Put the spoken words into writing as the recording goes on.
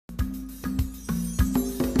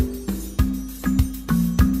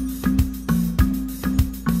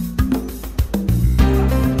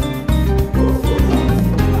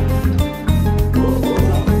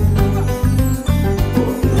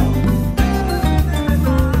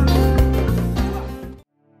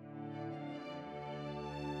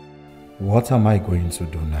What am I going to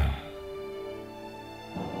do now?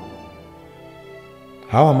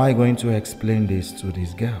 How am I going to explain this to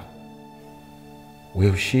this girl?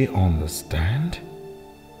 Will she understand?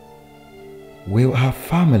 Will her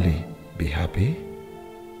family be happy?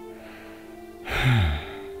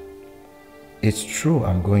 It's true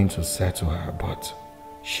I'm going to settle her, but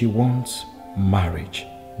she wants marriage,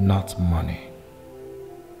 not money.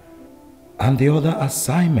 And the other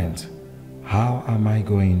assignment, how am I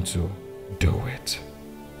going to do it?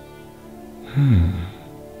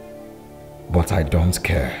 But I don't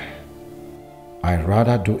care. I'd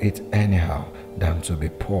rather do it anyhow than to be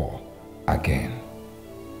poor again.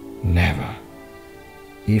 Never.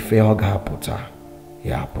 Ife oga puta,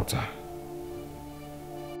 ya puta.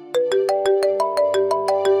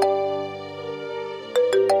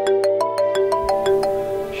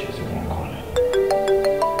 She's the one calling.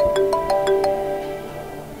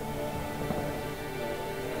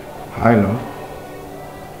 Hello.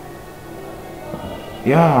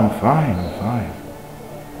 Yeah, I'm fine.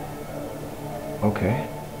 Okay.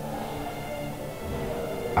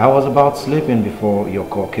 I was about sleeping before your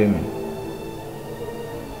call came in.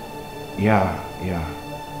 Yeah.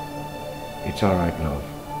 It's alright, love.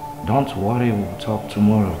 Don't worry, we'll talk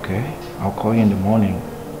tomorrow, okay? I'll call you in the morning.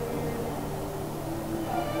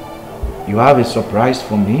 You have a surprise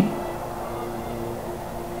for me?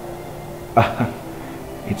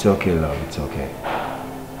 It's okay, love, it's okay.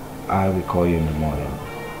 I will call you in the morning.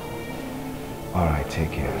 Alright,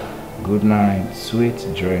 take care. Good night, sweet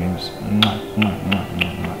dreams.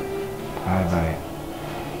 Bye.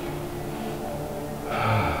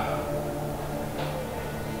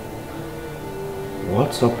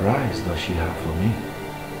 What surprise does she have for me?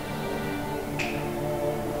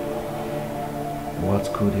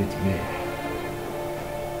 What could it be?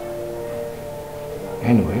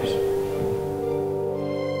 Anyways.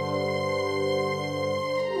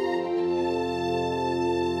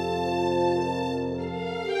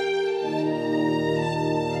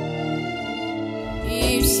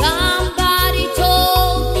 If somebody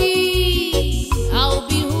told me I'll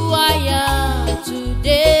be who I am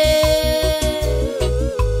today,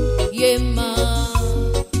 yeah, ma.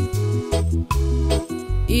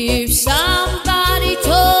 If somebody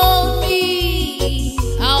told me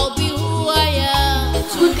I'll be who I am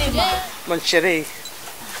today. Mon chéri,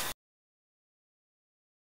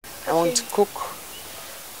 I want to cook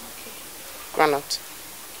granite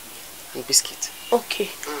and biscuit. Okay,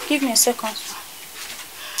 give me a second.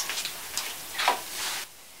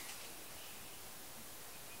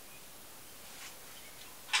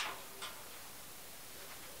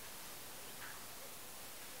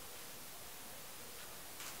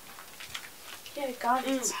 Here you go.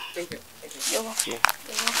 Thank you. You're welcome. Yeah.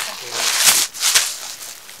 You're welcome.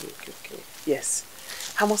 Okay. Yes.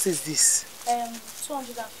 How much is this?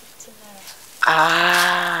 250 naira.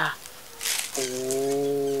 Ah.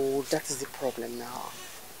 Oh, that is the problem now.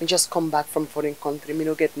 We just come back from foreign country. Me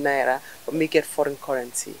no get naira, but me get foreign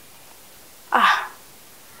currency.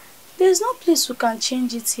 There's no place we can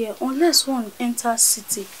change it here unless one enters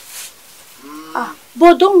city.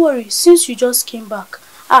 But don't worry, since you just came back.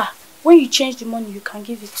 When you change the money, you can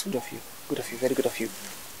give it to me. Good of you, very good of you.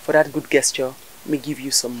 For that good gesture, me give you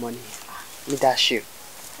some money. Me dash you.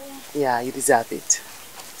 Yeah, you deserve it.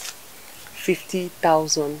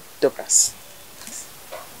 $50,000.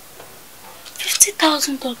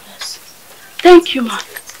 $50,000. Thank you, man.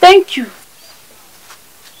 Thank you.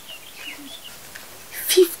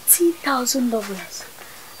 $50,000.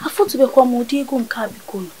 I thought to be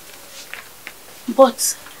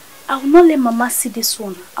but I will not let Mama see this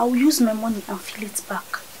one. I will use my money and fill it back.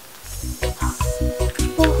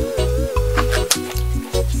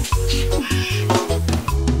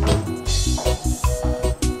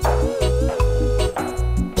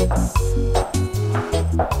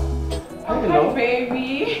 Hello,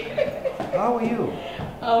 baby. How are you?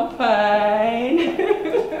 I'm fine.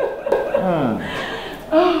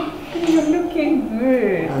 Oh, you're looking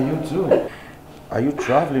good. You too. Are you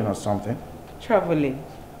traveling or something? Traveling?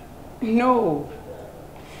 No.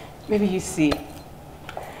 Maybe you see,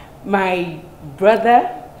 my brother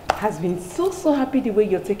has been so happy the way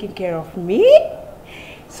you're taking care of me.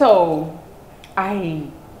 So I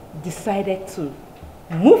decided to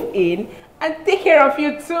move in and take care of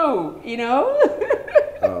you too, you know?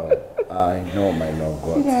 Oh, I know, my love,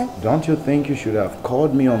 but Yeah. don't you think you should have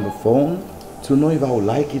called me on the phone to know if I would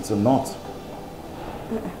like it or not?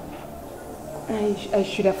 I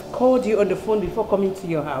should have called you on the phone before coming to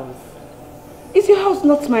your house. It's your house,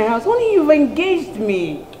 not my house. Only you've engaged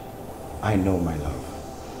me. I know, my love.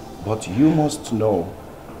 But you must know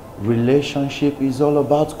Relationship is all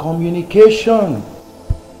about communication.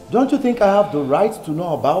 Don't you think I have the right to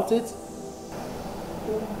know about it?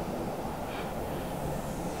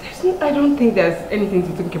 I don't think there's anything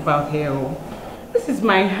to think about here. This is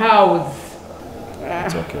my house.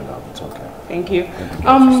 It's okay, love. It's okay. Thank you.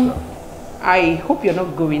 I hope you're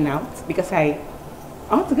not going out because I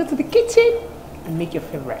want to go to the kitchen and make your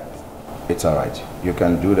favorite. It's all right. You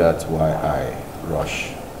can do that while I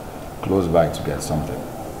rush close by to get something.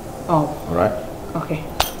 Oh. All right? Okay.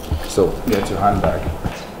 So, get your handbag.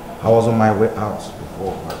 I was on my way out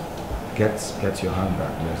before, but get your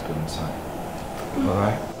handbag. Let's go inside. All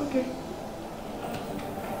right? Okay.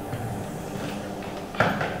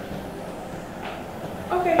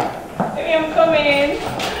 Okay. Maybe I'm coming.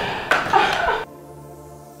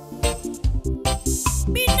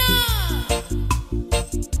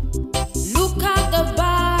 Look at the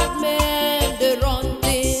bad men, they run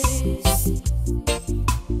things.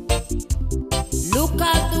 Look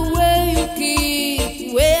at the way you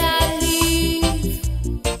keep where I live.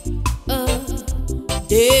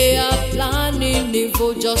 They are planning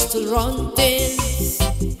evil just to run things.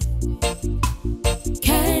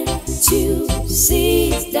 Can't you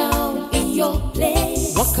sit down in your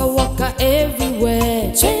place? Waka waka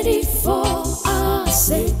everywhere, 24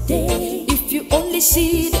 hours a day. If you only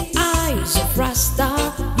see the eyes of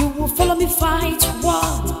Rasta, you will follow me fight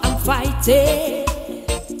what I'm fighting.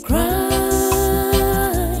 Crime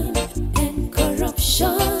and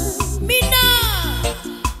corruption.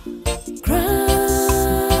 Crime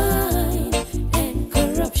and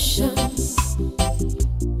corruption.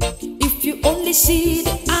 If you only see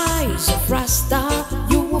the eyes of Rasta,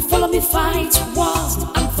 you will follow me fight what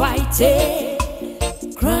I'm fighting.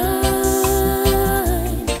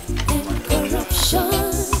 Crime and corruption.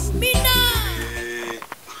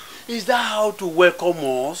 Is that how to welcome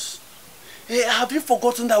us? Hey, have you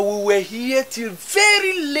forgotten that we were here till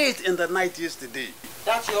very late in the night yesterday?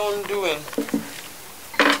 That's your own doing.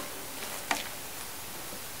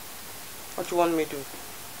 What you want me to do?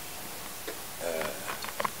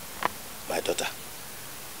 My daughter,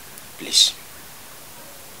 please.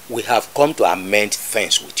 We have come to amend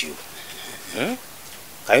things with you. Can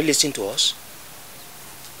you listen to us?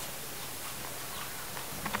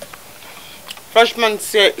 Freshman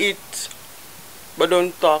say eat, but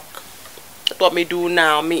don't talk. That's what me do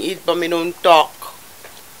now. Me eat, but me don't talk.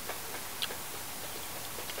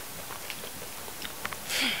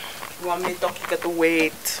 You want me to talk, you got to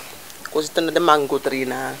wait. Because it's under the mango tree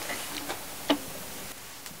now.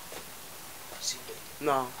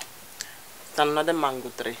 No. It's under the mango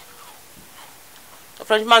tree. The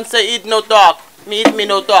Frenchman say eat, no talk. Me eat, me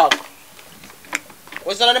no talk.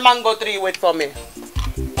 What's under the mango tree? Wait for me.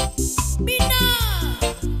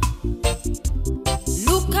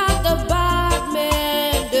 Look at the bad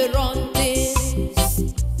men, they run things.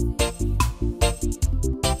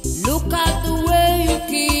 Look at the way you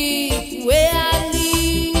keep where I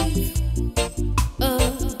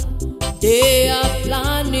live. They are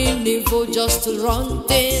planning evil just to run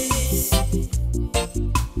things.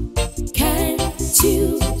 Can't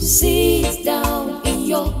you sit down in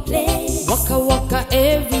your place? Waka waka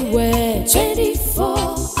everywhere,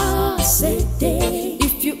 24 hours a day.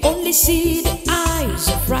 If you only see the eyes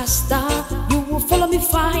of Rasta, you will follow me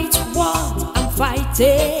fight what I'm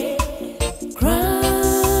fighting.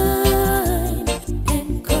 Crime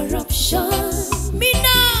and corruption.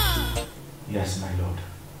 Yes, my lord.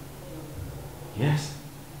 Yes.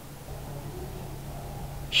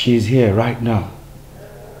 She's here right now.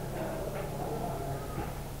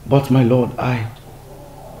 But my lord, I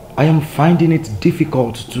am finding it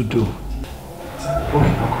difficult to do.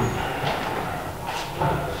 Okay.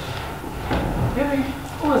 Baby,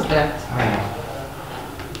 who was that?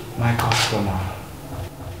 My customer.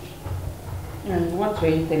 And what were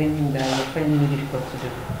you telling him that you're finding it difficult to do?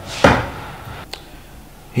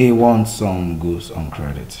 He wants some goods on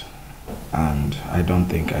credit. And I don't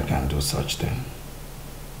think I can do such thing.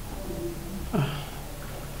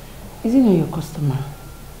 Is he not your customer?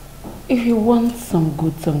 If you want some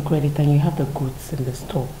goods on credit and you have the goods in the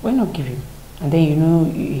store, why not give him? And then you know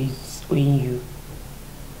he's owing you.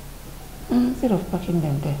 Instead of packing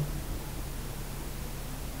them there.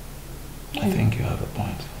 I think you have a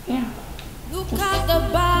point. Yeah. Look at the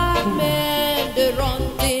bad men, they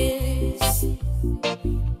run things.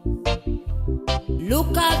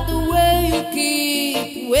 Look at the way you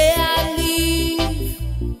keep where I live.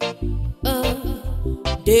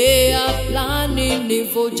 They are planning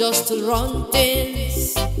evil just to run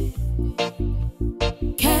things.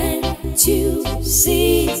 Can't you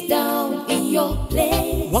sit down in your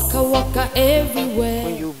place? Waka waka everywhere.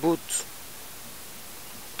 When you boot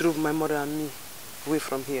drove my mother and me away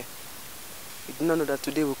from here. You did not know that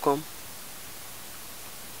today will come.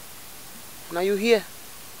 Now you here,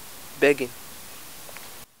 begging.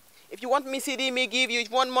 If you want me CD, me give you. If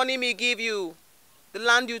you want money, me give you. The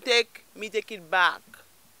land you take, me take it back.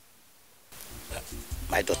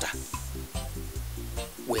 My daughter,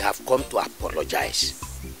 we have come to apologize.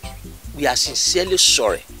 We are sincerely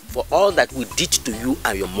sorry for all that we did to you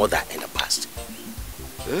and your mother in the past.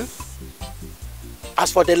 As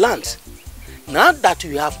for the land, now that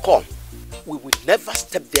you have come, we will never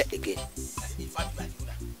step there again.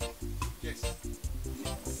 Yes.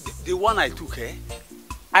 The one I took,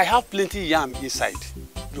 I have plenty yam inside.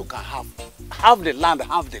 You can have the land,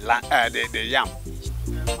 have the land, the yam.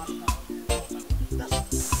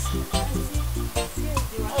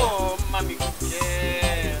 Oh, mommy,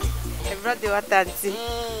 yeah. I brought the water, auntie.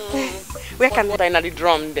 Where can I find the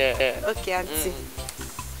drum there? Okay, auntie.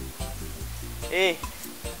 Hey,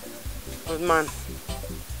 old man,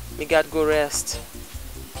 me got go rest.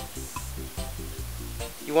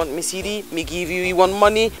 You want me CD? Me give you. You want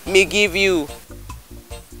money? Me give you.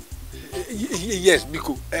 Yes,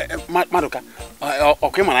 because Madoka,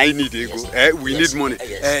 okay, man, I need ego. Yes. We need money.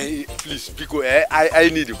 Yes. Please, because I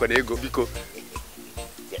need ego because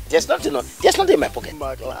there's nothing in my pocket.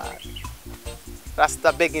 That's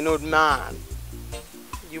the begging old man.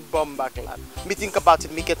 You bum back, lad. Me think about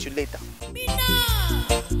it. Me get you later.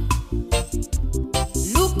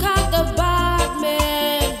 Look at the bad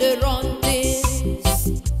men, they run things.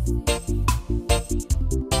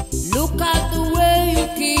 Look at the way you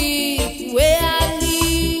keep where I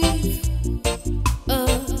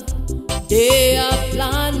live. They are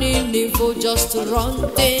planning for just to run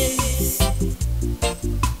things.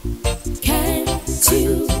 Can't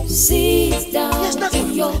you sit down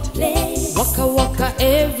in your place? Waka waka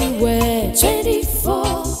everywhere,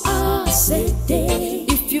 24 hours a day.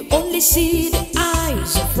 If you only see the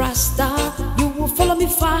eyes of Rasta, you will follow me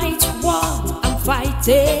fight what I'm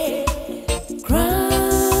fighting. Crime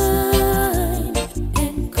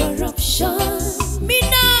and corruption.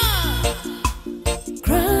 Mina!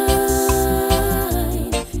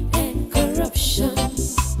 Crime and corruption.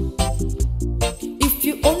 If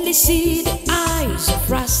you only see the eyes of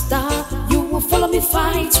Rasta, you will follow me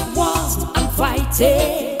fight what I'm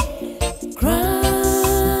fighting.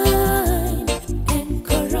 Crime and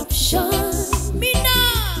corruption.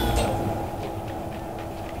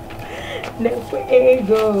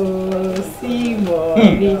 Ego, see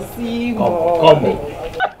money, see money.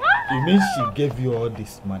 You mean she gave you all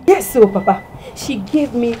this money? Yes, so Papa. She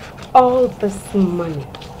gave me all this money.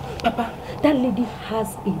 Papa, that lady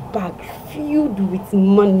has a bag filled with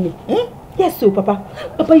money. Yes, so Papa.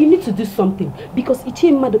 Papa, you need to do something because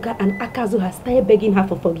Ichie Madoka and Akazu has started begging her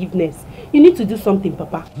for forgiveness. You need to do something,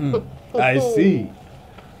 Papa. I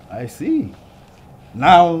see.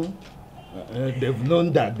 Now, they've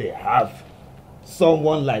known that they have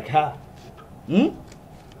someone like her.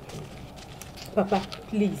 Papa,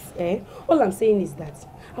 please, all I'm saying is that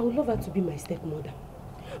I would love her to be my stepmother.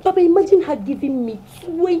 Papa, imagine her giving me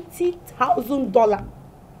 $20,000.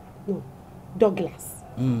 No, Douglas.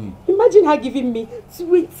 Imagine her giving me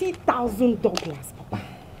 $20,000, Papa.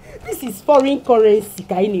 This is foreign currency,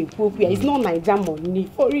 it's not Nigerian money,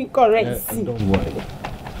 foreign currency. Don't worry.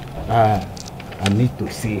 I need to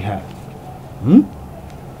see her.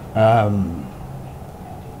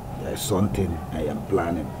 There's something I am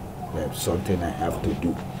planning. There's something I have to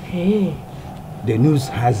do. Hey. The news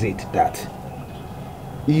has it that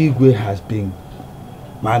Igwe has been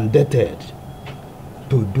mandated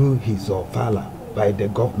to do his ofala by the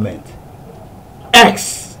government.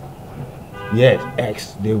 X! Yes,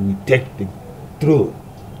 X. They will take the throne,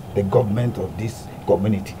 the government of this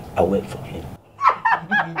community away from him.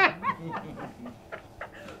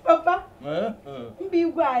 Papa,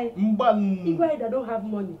 Igwe that don't have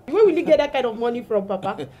money. Where will you get that kind of money from,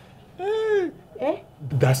 Papa?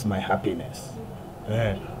 That's my happiness.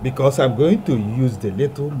 Because I'm going to use the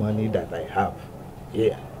little money that I have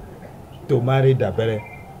here to marry Dabere.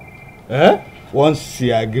 Once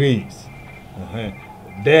she agrees,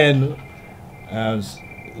 then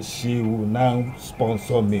she will now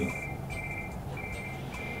sponsor me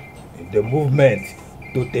in the movement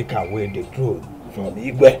to take away the throne from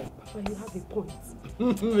Igwe. Papa, you have a point.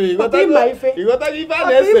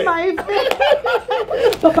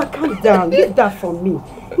 Papa, calm down. Leave that for me.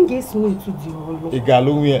 Papa,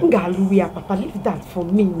 leave that for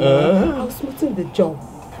me. I'll smoothen the job.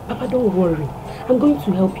 Papa, don't worry. I'm going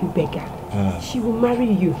to help you beg her. She will marry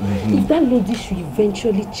you. If that lady should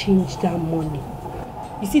eventually change that money,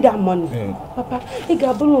 You see that money? Papa, he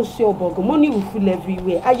got bonus money will fill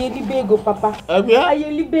everywhere. Ayeli bego, Papa.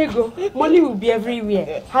 Ayeli bego. Money will be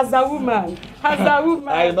everywhere. As a woman. As a woman.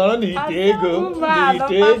 I don't need ego. I'm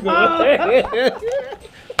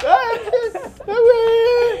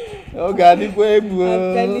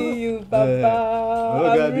telling you, Papa.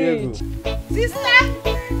 I'm rich. Sister!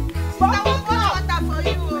 Mama, water for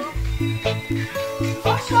you.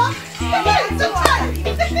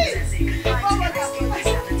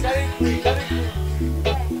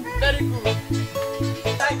 Very good.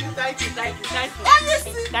 Thank you.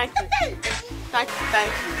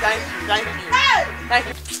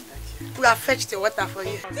 We have fetched the water for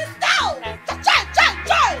you. Sit down!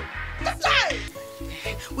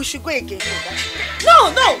 We should go again.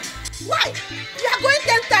 No! Why? We are going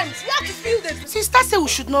 10 times. We have to feel this. Sister said we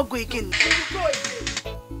should not go again.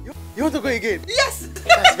 You want to go again? Yes!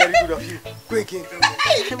 That's very good of you. Go again.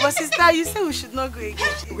 But sister, you said we should not go again.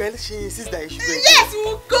 Well, she insists that you should go again. Yes, we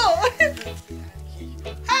will go!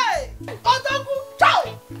 Hey! Odogu!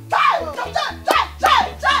 Chai!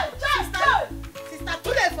 Sister,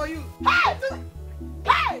 too late for you.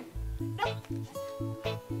 Hey!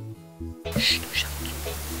 Shh.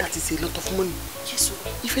 That is a lot of money. Yes, sir.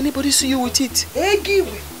 If anybody see you with it, Hey, give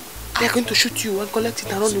it. they are going to shoot you and collect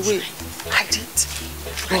it and run away. Hide it.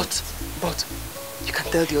 But you can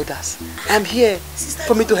tell the others. I'm here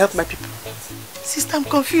for me to help my people. Sister, I'm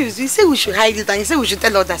confused. You say we should hide it and you say we should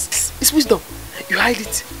tell others. It's wisdom. You hide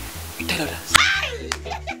it, you tell others.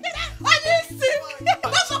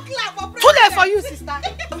 Too late for you, sister.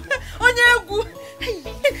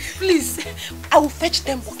 Please, I will fetch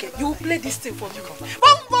them bucket. You will play this thing for me.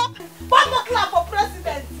 One more clap for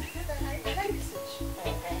president.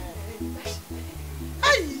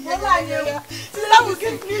 Sister will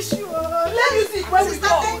give me shoe. Let me see when we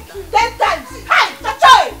go. 10 times. Hi,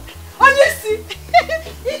 Chachoy. On you see.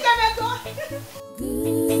 He can go.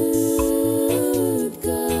 Good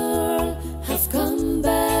girl has come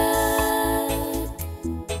back.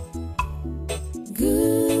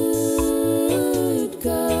 Good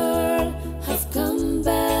girl has come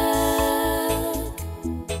back.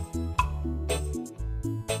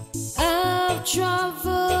 I've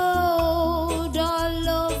traveled all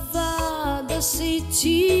over the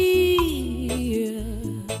city.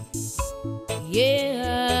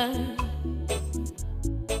 Yeah.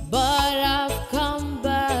 But I've come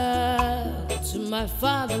back to my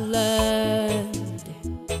fatherland.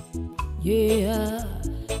 Yeah,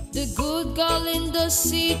 the good girl in the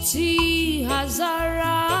city has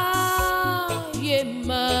arrived. Yeah,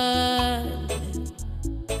 man,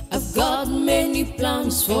 I've got many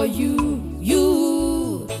plans for you.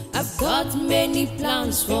 I've got many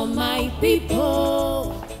plans for my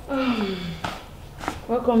people.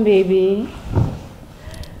 Welcome, baby.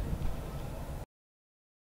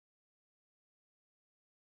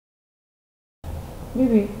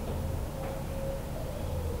 Baby,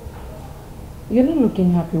 you're not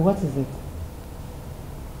looking happy. What is it?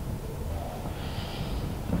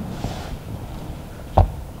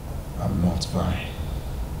 I'm not fine.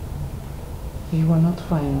 You are not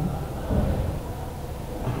fine.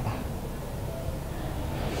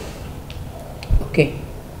 Okay.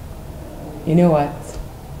 You know what?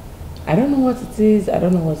 I don't know what it is. I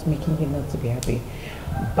don't know what's making you not to be happy.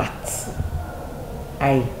 But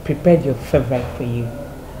I prepared your favorite for you.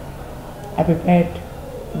 I prepared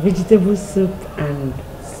vegetable soup and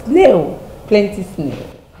snail. Plenty snail.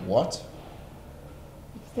 What?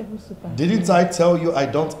 Vegetable soup and Didn't I tell you I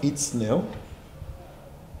don't eat snail?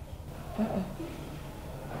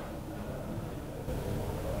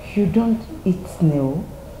 You don't eat snail?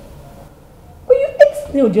 But you ate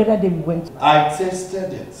snail the other day we went to. I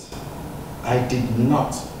tasted it. I did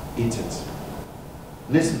not eat it.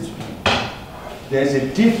 Listen to me. There's a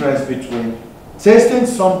difference between tasting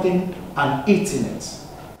something and eating it.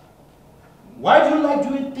 Why do you like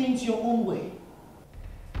doing things your own way?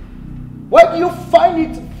 Why do you find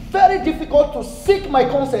it very difficult to seek my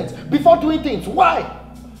consent before doing things? Why?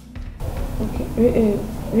 Okay,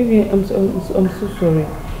 Vivian, I'm so sorry.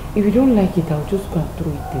 If you don't like it, I'll just go and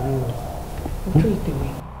throw it away. I'll throw it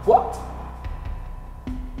away. What?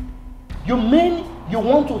 You mean you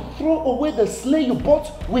want to throw away the snail you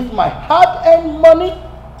bought with my hard-earned money?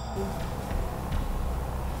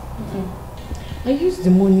 I use the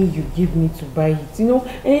money you give me to buy it. You know,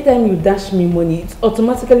 anytime you dash me money, it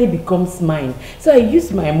automatically becomes mine. So I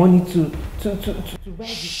use my money to buy it.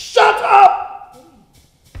 Shut up!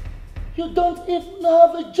 You don't even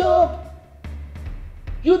have a job.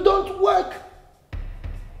 You don't work.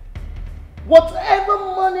 Whatever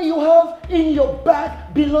money you have in your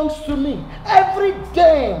bag belongs to me. Every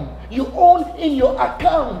dime you own in your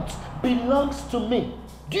account belongs to me.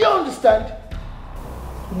 Do you understand?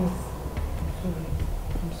 Yes.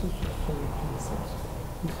 I'm so sorry, please.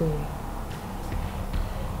 I'm sorry.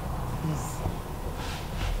 Please.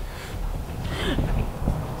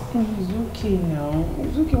 It's okay now.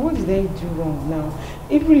 It's okay. What did I do wrong now?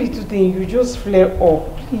 Every little thing you just flare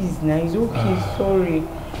up. Please now. It's okay. Sorry.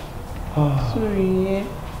 Sorry, yeah.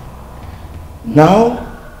 Now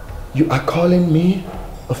you are calling me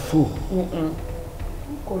a fool.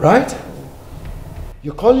 Right?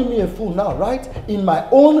 You're calling me a fool now, right? In my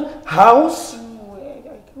own house? No, I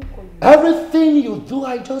can't call you. Everything you do,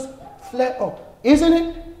 I just flare up. Isn't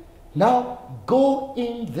it? Now go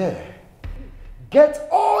in there. Get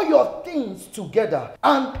all your things together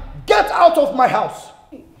and get out of my house.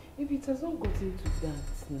 If it has not gotten to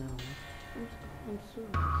that now, I'm sorry.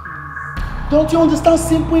 Don't you understand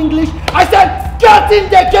simple English? I said get in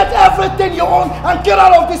there, get everything you own and get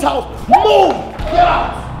out of this house. Move! Get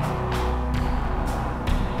out!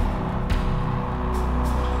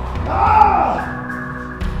 Ah!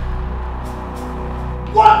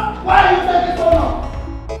 What? Why are you taking so long?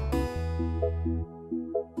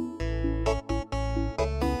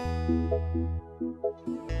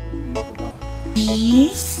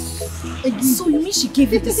 So you mean she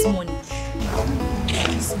gave you this money?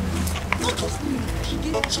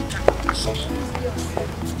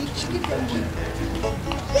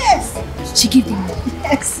 Yes! She gave them money.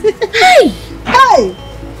 Yes! Hey! Hey!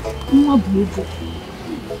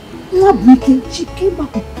 She came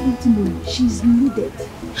back with plenty money. She's loaded.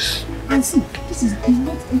 And see, this is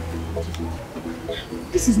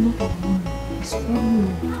not our money. It's from me.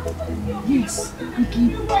 Yes, I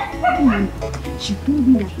gave her. She told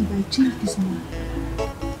me that if I change this money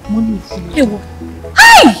will flow. Hey, what?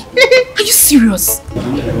 Hey! Are you serious?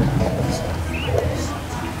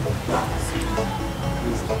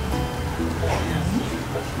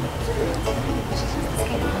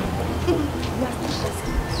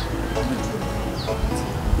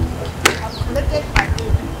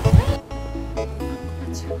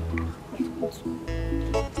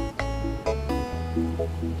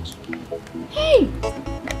 Hey!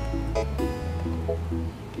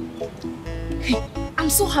 Hey, I'm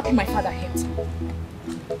so happy my father helped her.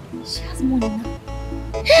 She has money now.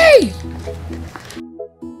 Hey!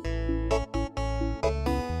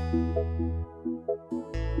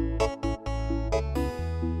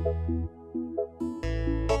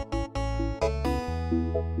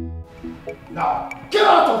 Now, get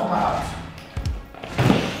out of my house!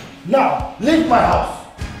 Now, leave my house!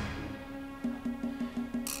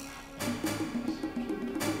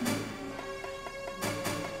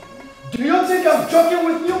 Do you think I'm joking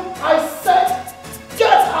with you? I said,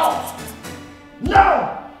 get out!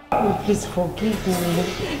 Now! Oh, please forgive me.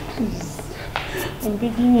 Please. I'm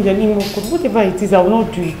begging you in the name of God. Whatever it is, I will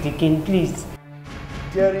not do it again, please.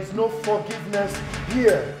 There is no forgiveness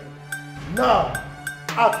here. Now,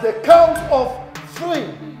 at the count of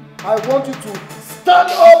 3, I want you to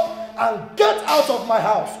stand up and get out of my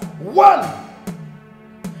house. 1,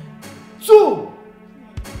 2,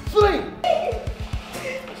 3.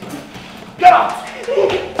 Get out!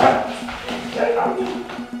 Get out!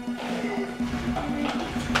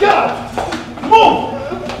 Get out! Move!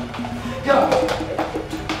 Get out!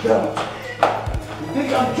 Get out! You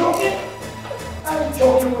think I'm joking? I'm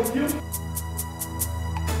joking with you.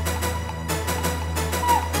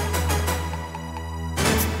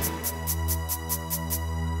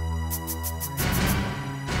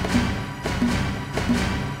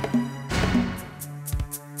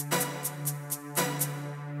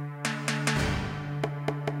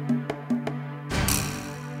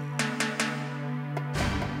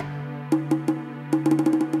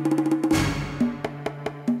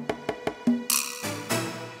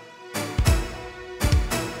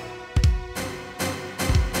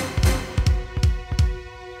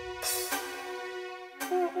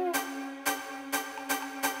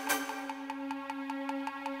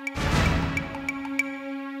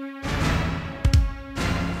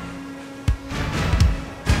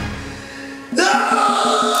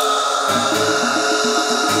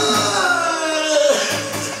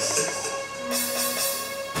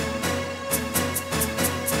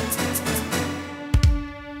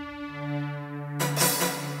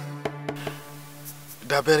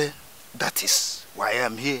 Dabere, that is why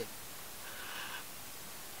I'm here.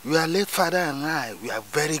 Your late father and I, we are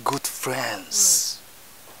very good friends.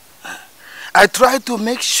 I tried to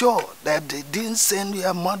make sure that they didn't send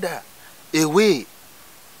your mother away.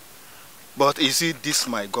 But you see, this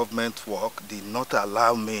my government work did not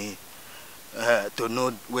allow me to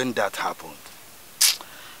know when that happened.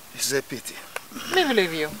 It's a pity. Let me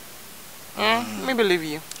leave you. Me believe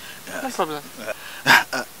you. No problem.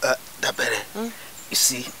 Dabere, you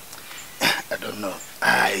see, I don't know.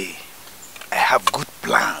 I have good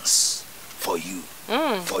plans for you.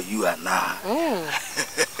 For you and I.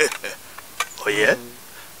 Oh yeah?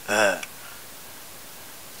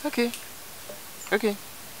 Okay. Okay.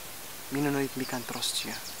 Me no know if me can trust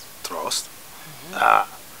you. Trust? I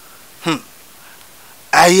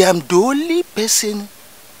am the only person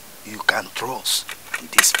you can trust in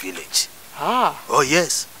this village. Oh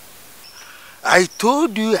yes. I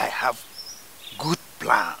told you I have good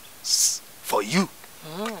plans for you.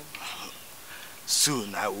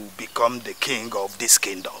 Soon I will become the king of this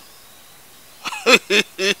kingdom.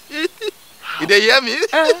 Did they hear me?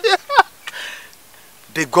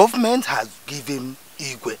 The government has given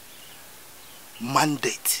Igwe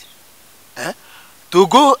mandate to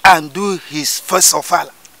go and do his first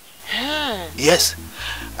ofala. Yes,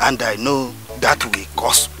 and I know that will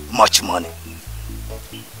cost much money.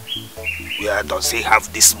 Where does he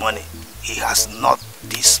have this money? He has not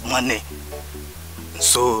this money.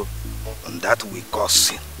 So that will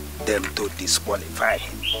cause them to disqualify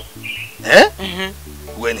him.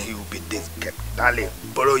 When he will be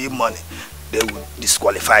borrowing money, they will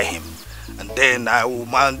disqualify him. And then I will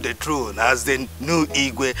mount the throne as the new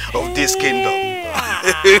Igwe of this kingdom.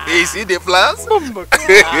 You see the plans?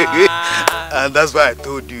 And that's why I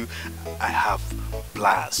told you I have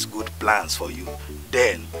plans, good plans for you.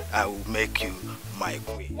 Then I will make you my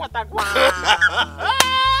queen. What a guan!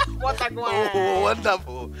 What a guan! Oh,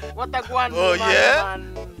 wonderful! What a guan! Oh yeah!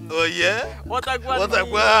 Oh yeah! What a guan! What a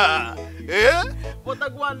guan! Yeah? What a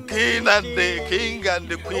guan! King and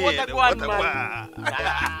the queen. What a guan!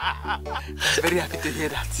 I'm very happy to hear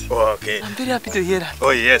that. Okay. I'm very happy to hear that.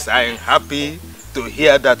 Oh yes, I am happy to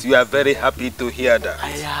hear that. You are very happy to hear that.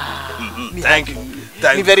 Thank you.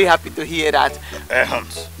 I'm very happy to hear that.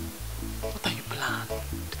 What are you planning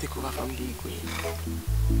to take over from the Igwe?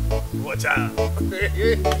 Watch out.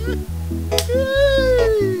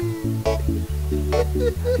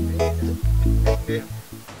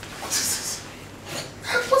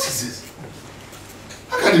 What is this?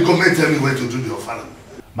 How can the government tell me where to do the ofala?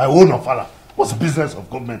 My own ofala. What's the business of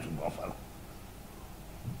government with ofala?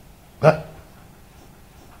 Huh?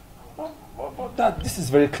 But Dad, this is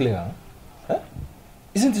very clear. Huh?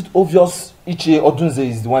 Isn't it obvious Ichie Odunze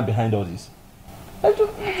is the one behind all this?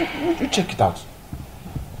 You check it out.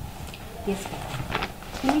 Yes, Papa.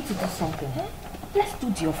 We need to do something. Let's do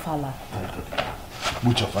the ofala.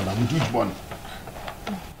 Which ofala? With which money?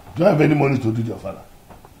 Do I have any money to do the ofala?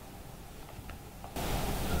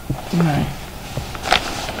 No.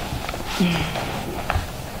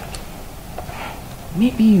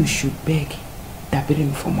 Maybe you should beg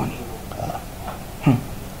Dabirim for money.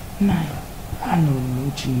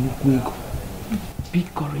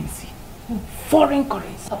 Big currency. Foreign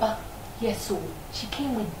currency. Papa, yes, so she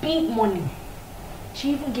came with big money.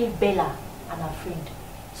 She even gave Bella and her friend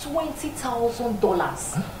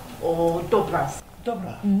 $20,000 or dobras.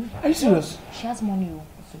 Dobra? Are you serious? She has money.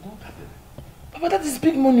 Papa, that is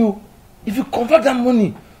big money. If you convert that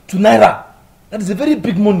money to Naira, that is a very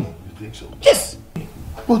big money. You think so? Yes.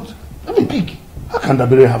 But, I mean, big. How can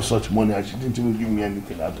Dabere have such money and she didn't even give me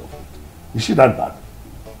anything out of it? Is she that bad?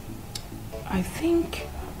 I think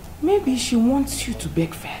maybe she wants you to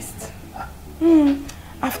beg first.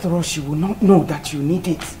 After all, she will not know that you need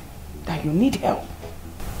it, that you need help.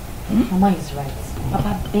 Mama is right.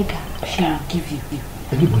 Papa, beg her. She will give you.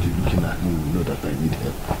 Anybody looking at me will know that I need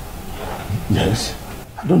help. Yes.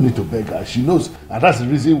 I don't need to beg her. She knows. And that's the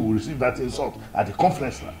reason we receive that insult at the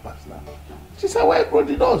conference last now. She said, why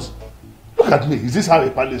everybody knows? Look at me. Is this how a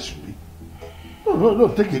palace should be? No.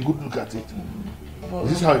 Take a good look at it. Is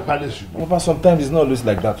this how a palace should be? Papa, sometimes it's not always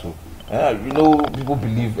like that too. You know, people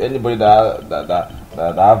believe anybody that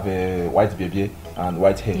have a white baby and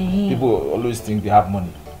white hair. People always think they have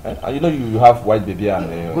money. And you know, you have white baby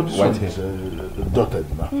and white hair. Dotted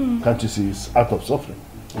now. Can't you see it's out of suffering?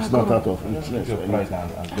 It's not out of richness. Your pride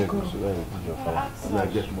and beg. I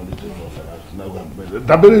get money to go.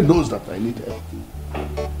 Dabere knows that I need help.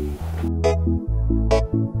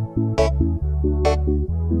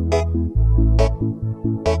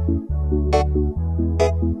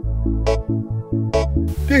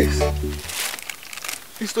 This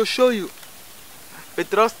is to show you. We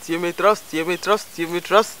trust you, we trust you, we trust you, we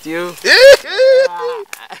trust you.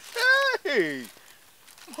 Hey,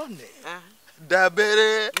 money.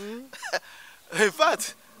 Dabere. In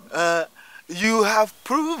fact, you have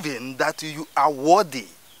proven that you are worthy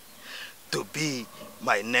to be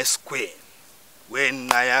my next queen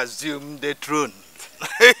when I assume the throne.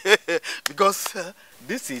 Because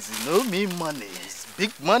this is me money. It's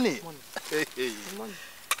big money. Money.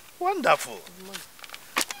 Wonderful.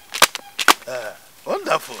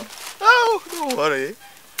 Wonderful. Oh, don't worry.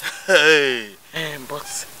 Hey.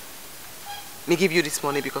 But me give you this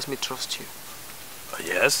money because me trust you.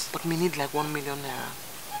 Yes. But me need like 1 million naira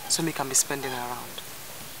so me can be spending around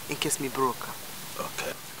in case me broke.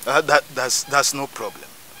 Okay. That's no problem.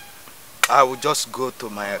 I will just go to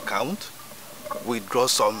my account, withdraw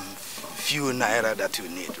some few naira that you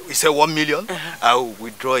need. We say 1 million. I will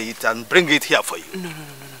withdraw it and bring it here for you. No.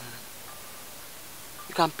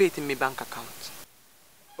 You can pay it in my bank account.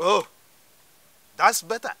 Oh, that's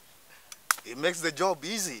better. It makes the job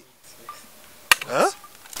easy. Huh?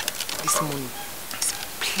 This money is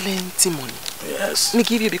plenty money. Yes. Me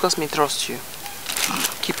give you because me trust you.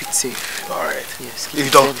 Keep it safe. All right. Yes, keep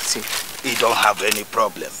it very safe. You don't have any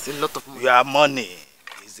problem. It's a lot of money. Your money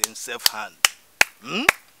is in safe hand.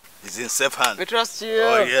 It's in safe hand. We trust you.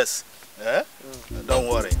 Oh, yes. Eh? Don't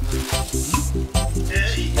worry.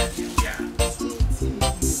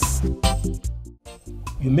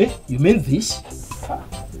 You mean this?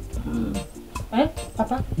 Eh,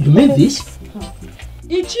 Papa? You mean this?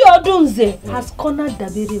 Ichi Odunze has cornered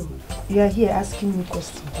Dabere. You are here asking me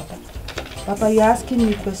question, Papa. Papa, you are asking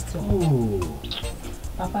me question. Oh.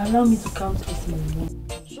 Papa, allow me to count this money.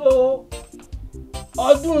 So,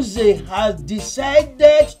 Odunze has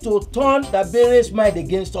decided to turn Dabere's mind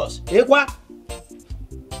against us. Ekwa?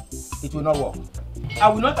 It will not work. I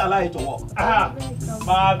will not allow it to work.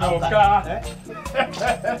 Madoka.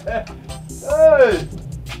 Hey!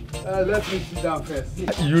 Let me sit down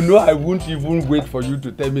first. You know I won't even wait for you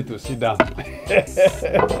to tell me to sit down.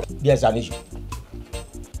 There's an issue.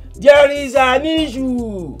 There is an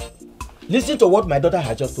issue. Listen to what my daughter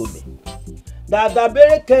has just told me. That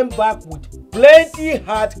Dabere came back with plenty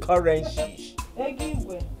hard currencies.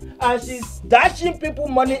 And she's dashing people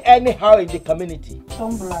money anyhow in the community.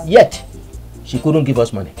 Yet, she couldn't give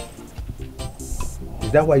us money.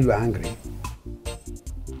 Is that why you are angry?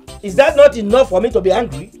 Is that not enough for me to be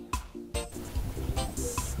angry?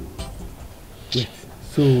 Wait,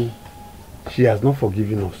 so she has not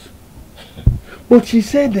forgiven us. But she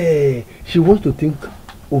said she wants to think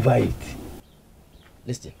over it.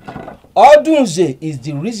 Listen, Odunze is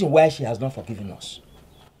the reason why she has not forgiven us.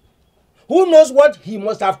 Who knows what he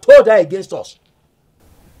must have told her against us?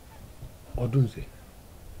 Odunze?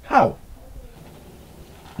 How?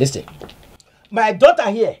 Listen, my daughter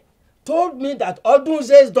here told me that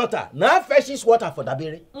Odunze's daughter now fetches water for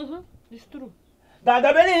Dabere. It's true. That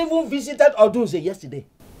Dabere even visited Odunze yesterday.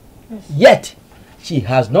 Yes. Yet, she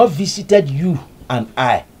has not visited you and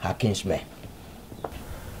I, her kinsmen.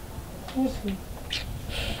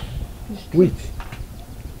 Wait,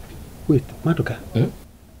 Madoka.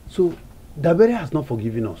 So, Dabere has not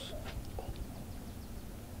forgiven us.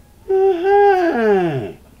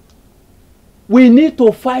 We need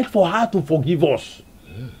to fight for her to forgive us.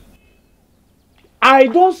 I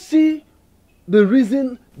don't see the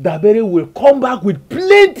reason Dabere will come back with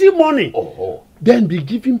plenty money. Then be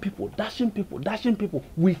giving people, dashing people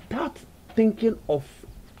without thinking of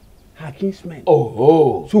her kinsmen.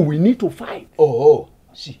 So we need to fight.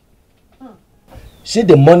 See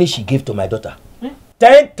the money she gave to my daughter.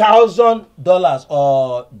 $10,000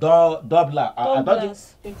 or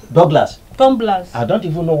Douglas. Tumblers. I don't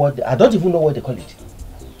even know what they call it.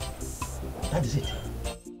 That is it.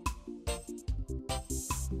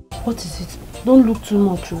 What is it? Don't look too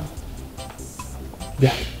much.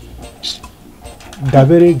 Yeah.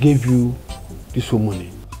 Dabere gave you this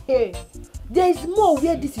money. Hey, there is more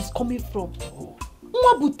where this is coming from.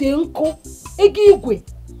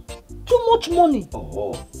 Too much money.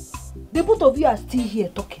 The both of you are still here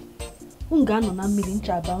talking. You are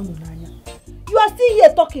still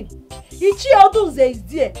here talking. Ichi Odunze is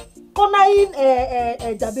there, cornering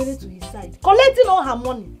Dabere to his side, collecting all her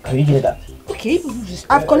money. Can you hear that? Okay,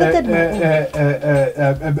 I've collected my own.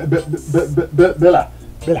 Bella.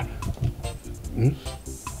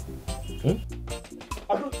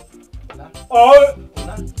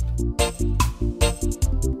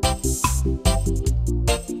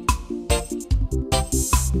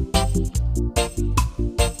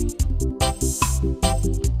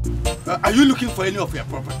 Are you looking for any of your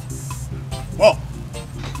property? Oh.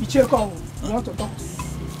 Icheko, I want to talk to you.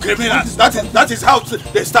 Criminals, that is how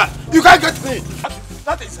they start. You can't get me.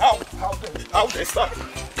 That is how they start.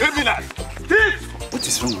 Criminals. Thieves. What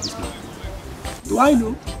is wrong with this man? Do I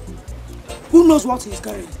know? Who knows what he's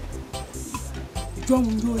carrying? John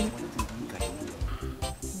will know it.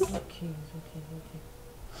 Okay.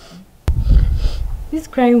 This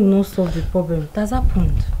crying will not solve the problem. It has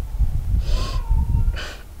happened.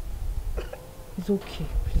 It's okay.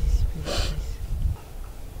 Please, please, please.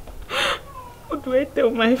 What do I tell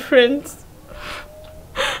my friends?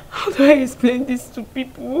 How do I explain this to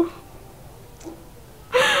people?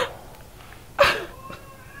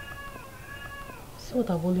 See what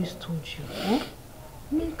I've always told you, huh?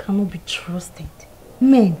 Men cannot be trusted.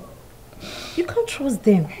 Men, you can't trust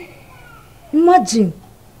them. Imagine,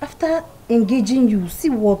 after engaging you, see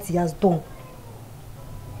what he has done.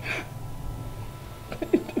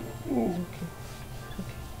 It's okay.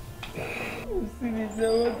 Sinisa,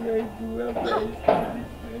 what do I do after I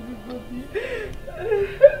say this to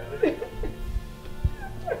everybody?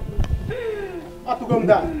 I have to come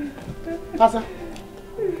down. Asa.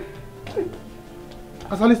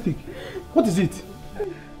 Asa, speak. What is it?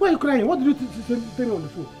 Why are you crying? What did you tell me on the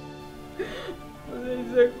phone?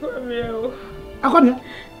 Akwamia?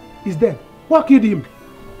 He's dead. What killed him?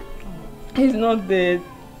 He's not dead.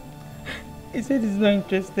 He said he's not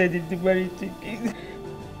interested in the marriage ticket.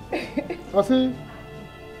 I say,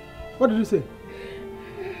 what did you say?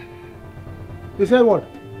 He said what?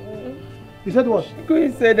 He said what? Go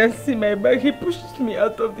inside and see my bag. He pushed me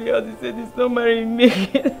out of the house. He said he's not marrying me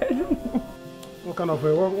again. I don't know. What kind of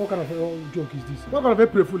a joke is this? What kind of a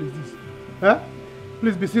playful is this? Huh?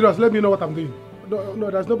 Please be serious. Let me know what I'm doing. No,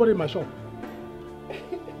 there's nobody in my shop.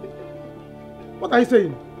 What are you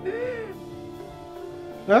saying?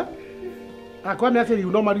 Huh? Akwamia said he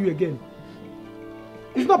will not marry you again.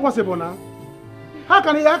 It's not possible now. How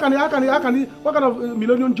can he? What kind of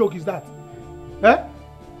millennium joke is that? Eh?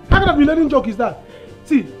 What kind of millennium joke is that?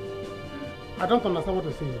 See, I don't understand what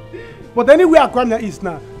you're saying. But anywhere Akwamia is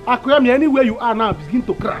now, Akwamia, anywhere you are now, begin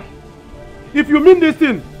to cry. If you mean this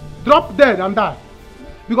thing, drop dead and die.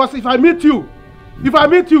 Because if I meet you,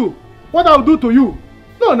 what I'll do to you?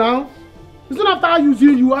 No, now. It's not after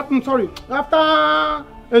using you, after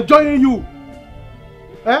enjoying you.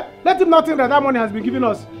 Eh? Let him not think that money has been given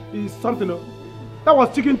us is something. That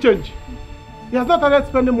was chicken change. He has not started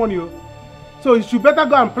spending money. So you should better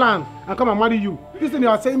go and plan and come and marry you. This thing you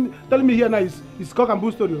are saying, telling me here now is cock and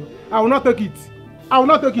bull story. I will not take it.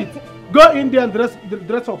 Go in there and dress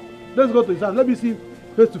up. Let's go to his house. Let me see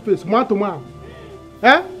face to face, man to man.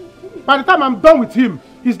 Eh? By the time I'm done with him,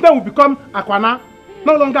 his name will become Akwana,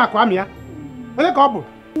 no longer Akwamia.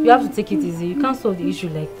 You have to take it easy. You can't solve the issue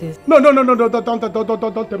like this. No, don't tell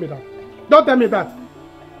me that. Don't tell me that.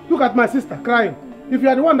 Look at my sister crying. If you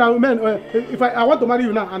are the one that if I want to marry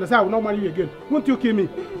you now and I say I will not marry you again, won't you kill me?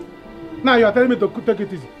 Now you are telling me to take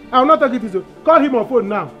it easy. I will not take it easy. Call him on phone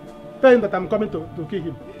now. Tell him that I'm coming to kill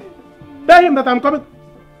him. Tell him that I'm coming.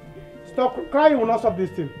 Stop crying will not solve this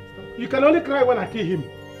thing. You can only cry when I kill him.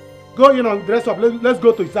 Go in and dress up. Let's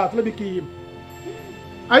go to his house. Let me kill him.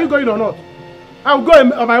 Are you going or not? I'll go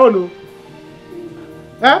on my own.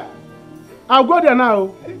 Eh? I'll go there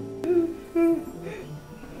now.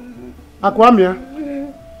 Akwamia,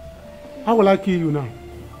 how will I kill you now?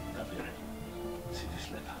 See this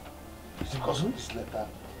letter. It's because of this letter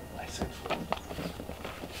I sent for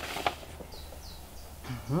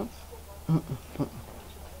you.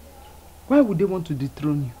 Why would they want to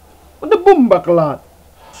dethrone you? What the boom back lad?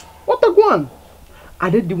 What the one? Are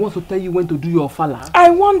they the ones who tell you when to do your fala? I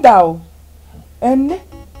wonder. And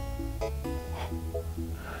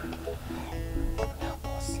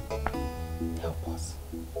help us.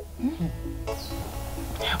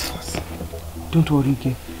 Don't worry,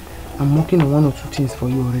 Ike. I'm working on one or two things for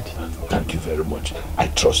you already. Thank you very much. I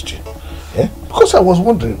trust you. Yeah? Because I was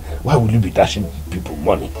wondering, why will you be dashing people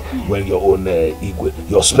money when your own Igwe,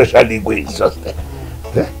 your special Igwe is just there?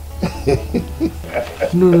 Yeah?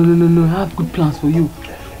 No. I have good plans for you.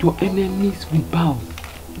 Your enemies will bow.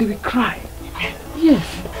 They will cry. Yes.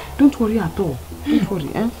 Don't worry at all. Don't worry,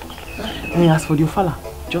 eh? And as for the Ofala,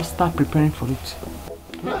 just start preparing for it.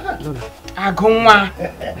 Agunwa.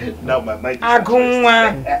 Now my mind is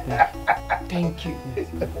Agunwa. Thank you.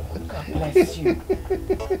 God bless you.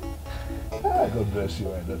 God bless you,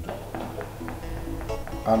 my daughter.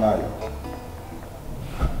 Anayo,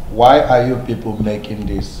 why are you people making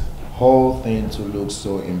this whole thing to look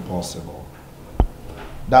so impossible?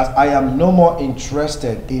 That I am no more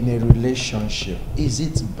interested in a relationship. Is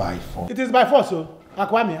it by force? It is by force,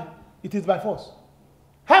 Akwamia. It is by force.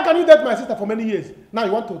 How can you date my sister for many years? Now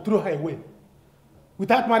you want to throw her away.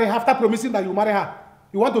 Without marrying her, after promising that you marry her.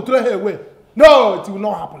 You want to throw her away. No, it will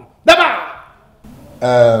not happen. Never!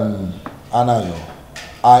 Anayo,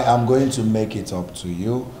 I am going to make it up to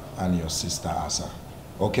you and your sister Asa.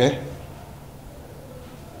 Okay?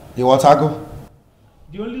 You want to go?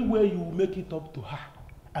 The only way you will make it up to her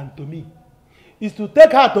and to me is to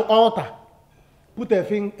take her to altar, put a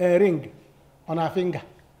ring on her finger,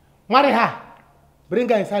 marry her, bring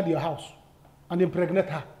her inside your house, and impregnate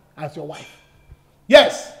her as your wife.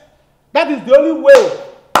 Yes, that is the only way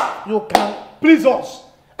you can please us.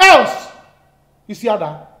 Else, you see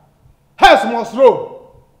Ada, heads must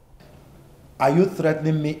roll. Are you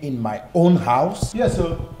threatening me in my own house? Yes,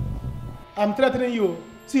 sir. I'm threatening you.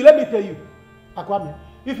 See, let me tell you, Akwami,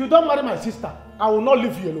 if you don't marry my sister, I will not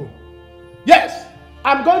leave you alone. Yes,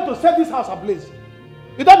 I'm going to set this house ablaze.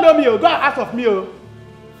 You don't know me, go and ask of me.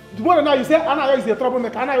 Tomorrow now you say Anayo is a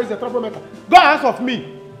troublemaker, Anayo is a troublemaker. Go and ask of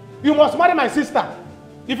me. You must marry my sister.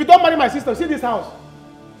 If you don't marry my sister, see this house.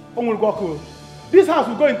 This house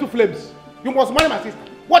will go into flames. You must marry my sister.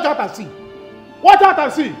 Watch out and see. Watch out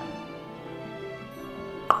and see.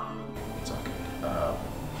 It's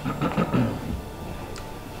okay.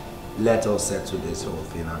 Let us settle this whole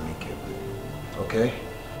thing amicably. Okay?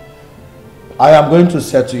 I am going to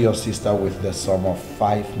settle your sister with the sum of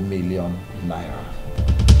 5 million naira.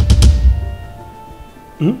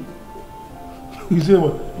 Hmm? You say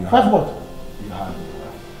what? 5 what? You have it.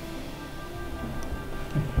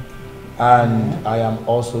 And I am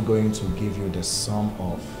also going to give you the sum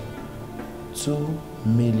of 2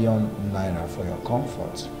 million naira for your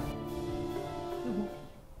comfort.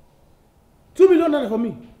 2 million naira for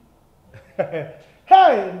me?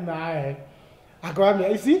 Hey, nah.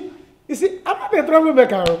 You see, I'm not a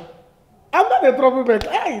troublemaker. I'm not a troublemaker.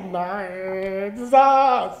 Hey, nah.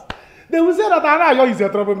 Jesus. They will say that Anayo is a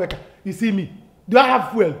troublemaker. You see me? Do I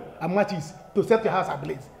have fuel and matches to set your house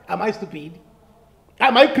ablaze? Am I stupid?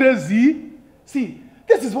 Am I crazy? See,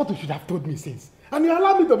 this is what you should have told me since. And you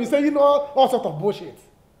allow me to be saying all sorts of bullshit.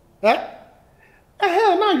 Eh?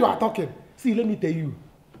 Now you are talking. See, let me tell you.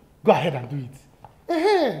 Go ahead and do it.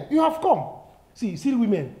 You have come. See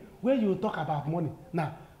women, when you talk about money,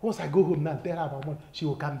 now, once I go home now and tell her about money, she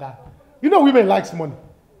will calm down. You know women likes money.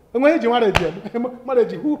 Who manage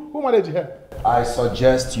her? I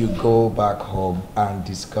suggest you go back home and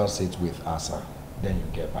discuss it with Asa. Then you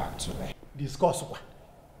get back to me. Discuss what?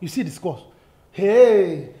 You see discuss?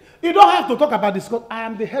 Hey, you don't have to talk about discuss. I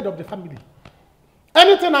am the head of the family.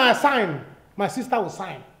 Anything I assign, my sister will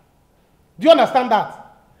sign. Do you understand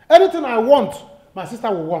that? Anything I want, my sister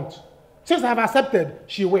will want. Since I have accepted,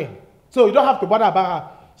 she will. So you don't have to bother about her.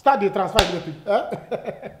 Start the transfer.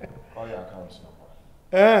 Call your account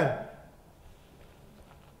number.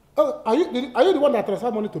 Oh, are you the one that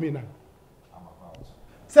transfer money to me now? I'm about.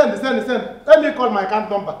 Send. Let me call my account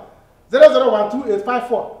number.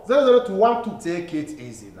 0012-854 00212. Take it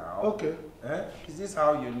easy now. Okay. Is this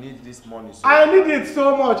how you need this money? So I need it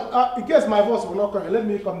so much. In case my boss will not come, let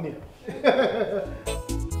me come near.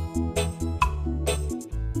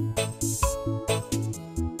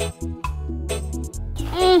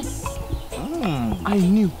 I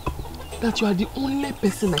knew that you are the only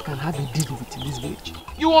person I can have a deal with in this village.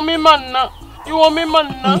 You want me man now?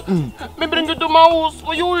 Me bring you to my house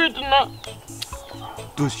for you eat now.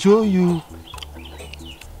 To show you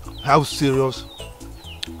how serious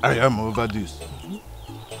I am over this,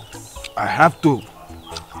 I have to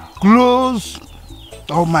close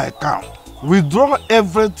all my account, withdraw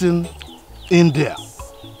everything in there,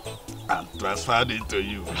 and transfer it to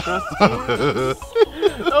you.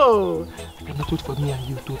 Oh, I cannot wait for me and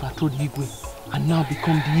you to overthrow the Igwe and now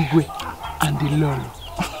become the Igwe and the Lolo.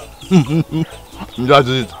 That's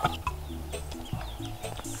it.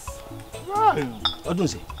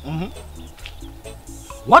 Odunze,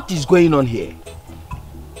 what is going on here?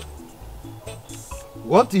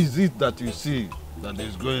 What is it that you see that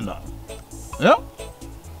is going on? Yeah?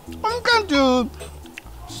 Can't you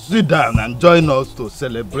sit down and join us to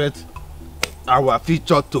celebrate our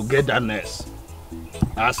future togetherness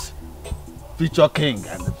as future king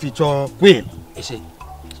and future queen? You see,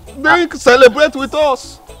 They celebrate with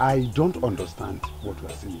us. I don't understand what you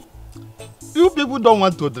are saying. You people don't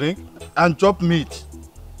want to drink and chop meat.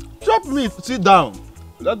 Chop meat, sit down.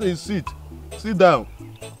 That is sit. Sit down.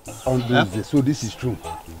 So this is true.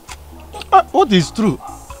 What is true?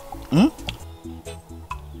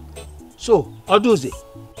 So, Odunze,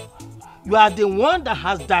 you are the one that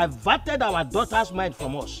has diverted our daughter's mind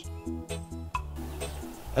from us.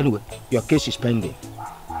 Anyway, your case is pending.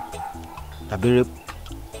 Tabere,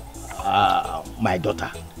 my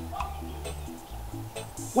daughter.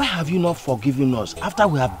 Why have you not forgiven us after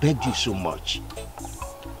we have begged you so much?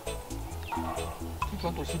 If you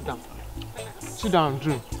want to sit down and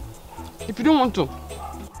drink. If you don't want to,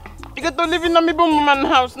 you get to live in a woman's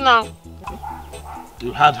house now.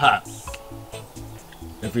 You had her.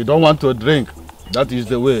 If you don't want to drink, that is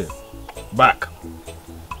the way. Back.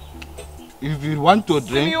 If you want to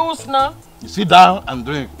drink, you sit down and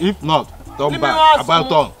drink. If not, turn back. About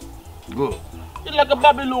turn. Go. You're like a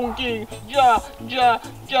Babylon king. Ja. You're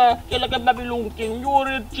like a Babylon king. You're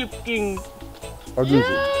a chief king.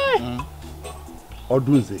 Odunze.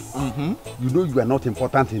 Odunze. You know you are not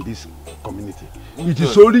important in this community. It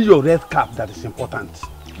is only your red cap that is important.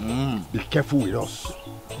 Be careful with us.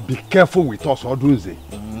 Be careful with us, Odunze.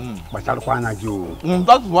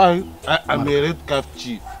 That's why I'm a red cap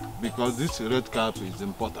chief. Because this red cap is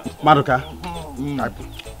important. Maruka.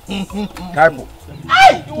 Kaipo.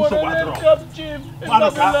 Hey! You are a red cap chief.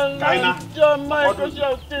 Maruka. Kaina. Jamaica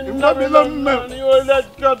shouting. You are a red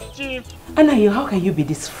cap chief. Anayo, how can you be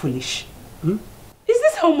this foolish? Is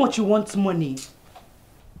this how much you want money?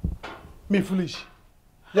 Me foolish?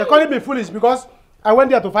 You're calling me foolish because I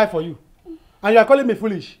went there to fight for you. And you're calling me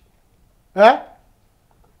foolish? Eh?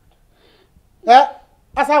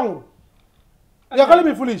 Asamu? You're calling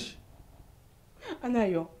me foolish?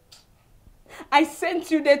 Anayo, I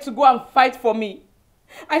sent you there to go and fight for me.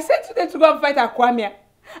 I sent you there to go and fight Akwamia.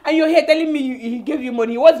 And you're here telling me he gave you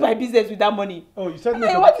money. What's my business with that money? Oh, you said me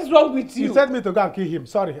Anayo, what is wrong with you? You sent me to go and kill him.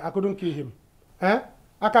 Sorry, I couldn't kill him. I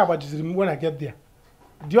can't about this when I get there.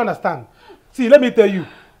 Do you understand? See, let me tell you.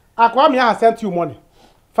 Akwamia has sent you money.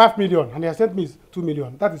 5 million. And he has sent me 2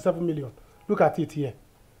 million. That is 7 million. Look at it here.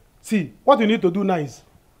 See, what you need to do now is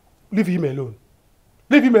leave him alone.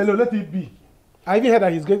 Leave him alone. Let it be. I even heard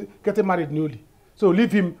that he's getting married newly. So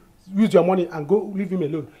leave him, use your money and go leave him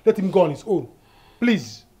alone. Let him go on his own.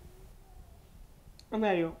 Please.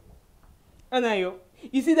 Anayo,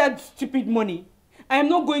 you see that stupid money? I am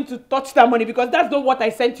not going to touch that money because that's not what I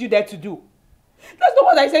sent you there to do. That's not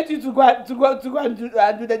what I sent you to go and do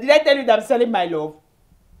that. Did I tell you that I'm selling my love?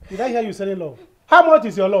 Did I hear you selling love? How much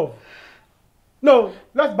is your love? No,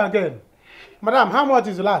 let's bargain. Madam, how much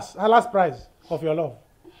is her last price of your love?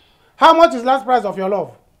 How much is last price of your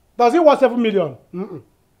love? Does it worth 7 million?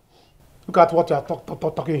 Look at what you are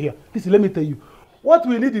talking here. Listen, let me tell you. What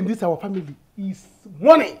we need in this our family is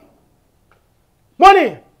money.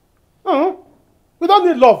 Money! We don't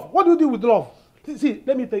need love. What do you do with love? See,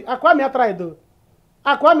 let me tell you. Akwamia tried though.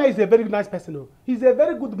 Akwamia is a very nice person though. He's a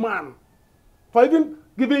very good man. For even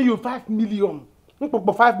giving you 5 million.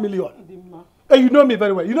 5 million. And you know me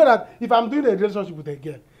very well. You know that if I'm doing a relationship with a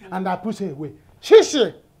girl and I push her away, she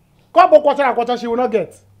will not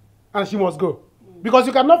get. And she must go. Because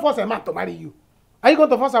you cannot force a man to marry you. Are you going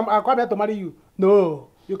to force Akwamia to marry you? No,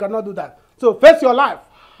 you cannot do that. So face your life.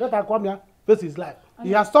 Let Akwamia face his life.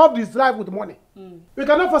 He has solved his life with money. You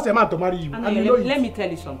cannot force a man to marry you. And let me tell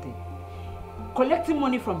you something. Collecting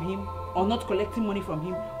money from him or not collecting money from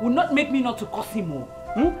him will not make me not to curse him more.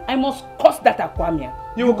 I must curse that Akwamia.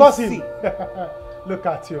 You will curse him? Look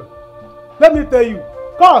at you. Let me tell you,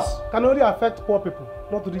 curse can only affect poor people,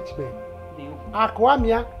 not rich men.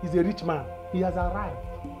 Akwamia is a rich man. He has arrived.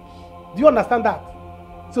 Do you understand that?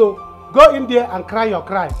 So go in there and cry your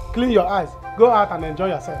cry. Clean your eyes. Go out and enjoy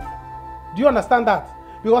yourself. Do you understand that?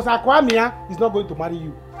 Because Akwamia is not going to marry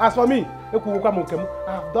you. As for me, I have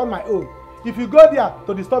done my own. If you go there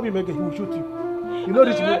to disturb him again, he will shoot you. You know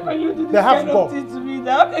this people. They have God.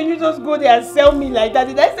 How can you just go there and sell me like that?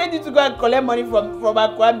 Did I send you to go and collect money from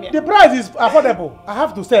Akwamia? The price is affordable. I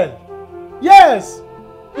have to sell. Yes.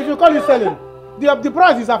 If you call it selling, the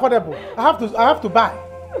price is affordable. I have to buy.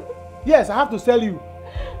 Yes, I have to sell you.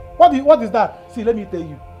 What is that? See, let me tell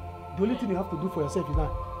you. The only thing you have to do for yourself is now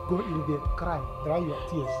go in there, cry, dry your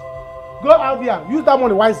tears. Go out there, use that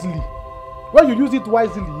money wisely. When you use it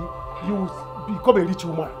wisely, you become a rich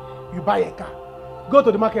woman. You buy a car. Go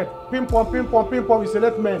to the market, ping pong, you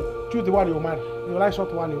select men, choose the one you marry. If you like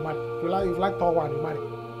short one, you marry. If you like tall one, you marry.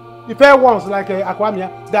 The fair ones like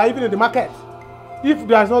Akwamia, they are even in the market. If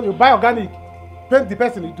there is not, you buy organic, paint the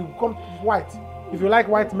person to become white. If you like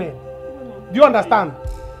white men. Do you understand?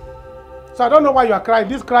 So I don't know why you are crying.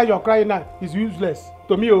 This cry you are crying now is useless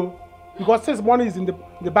to me, because since money is in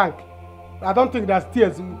the bank, I don't think there's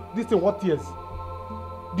tears. This thing what tears.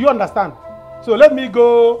 Do you understand? So let me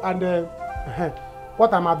go and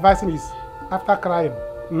what I'm advising is after crying,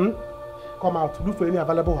 come out, look for any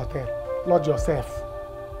available hotel, lodge yourself,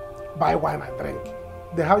 buy wine and drink.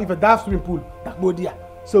 They have even that swimming pool, that go there,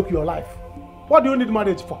 soak your life. What do you need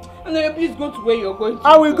marriage for? And then please go to where you're going to.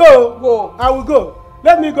 I will go. Go. I will go.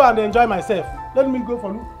 Let me go and enjoy myself. Let me go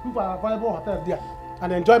for look for a available hotel there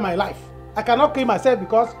and enjoy my life. I cannot kill myself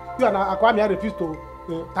because you and Akwamia refuse to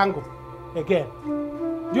tango again.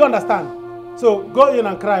 Do you understand? So go in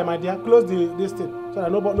and cry, my dear. Close this thing so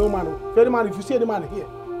that no man. If any man, if you see any man here,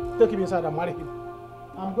 take him inside and marry him.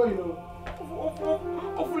 I'm going.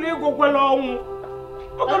 Hopefully you go well on.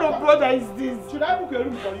 What kind of brother is this? Should I book a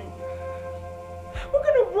room for you? What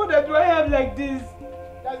kind of brother do I have like this?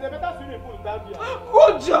 There's a better swimming pool down here.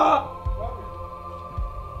 Good job.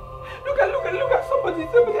 Look at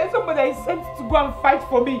somebody is sent to go and fight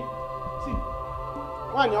for me. See,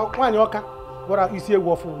 one yoka, what is here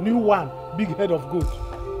waffle, new one, big head of goat.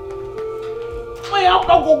 My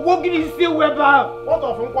uncle go walking in the weather. What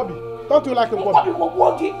of Nkwabi? Don't you like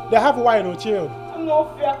Nkwabi? They have wine or chill.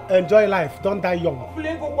 No fear. Enjoy life, don't die young.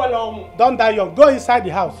 Don't die young. Go inside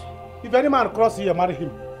the house. If any man cross here, marry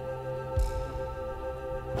him.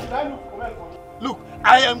 Look,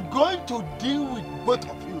 I am going to deal with both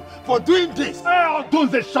of you for doing this. Oh,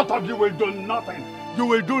 don't say shut up, you will do nothing. You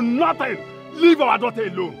will do nothing. Leave our daughter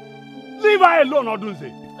alone. Leave her alone,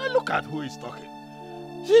 Odunze. Look at who is talking.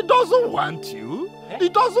 She doesn't want you. He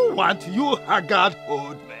doesn't want you, haggard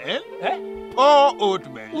old man. Poor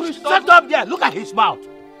old man. Shut up there. Look at his mouth.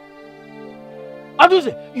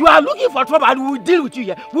 Odunze, you are looking for trouble and we will deal with you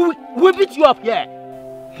here. We will beat you up here.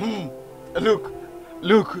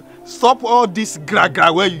 Look, stop all this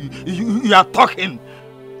gra-gra where you are talking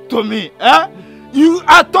to me. Eh? You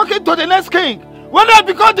are talking to the next king. When I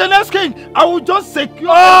become the next king, I will just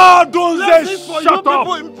secure. Oh, don't say shut up.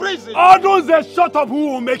 People in prison. Oh, don't say shut up. Who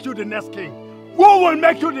will make you the next king? Who will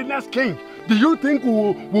make you the next king? Do you think we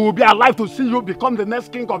will be alive to see you become the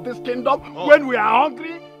next king of this kingdom when we are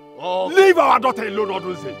hungry? Leave our daughter alone,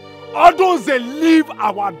 Odunze. Odunze, leave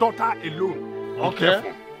our daughter alone.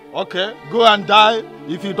 Okay, go and die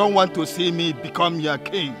if you don't want to see me become your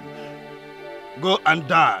king. Go and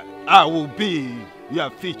die. I will be your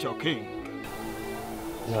future king.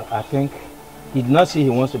 No, I think he did not say he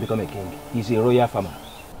wants to become a king. He's a royal farmer.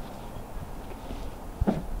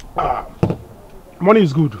 Money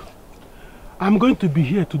is good. I'm going to be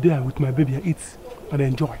here today with my baby and eat and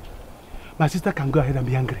enjoy. My sister can go ahead and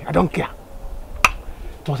be angry. I don't care.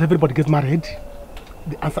 Does everybody get married?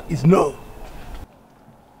 The answer is no.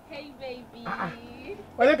 Hey, baby.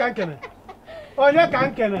 Oye kankene. Oye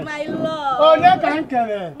kankene. My love. Oye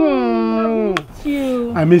kankene.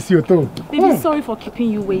 You. I miss you too. Baby, sorry for keeping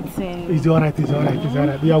you waiting. It's alright, it's alright, it's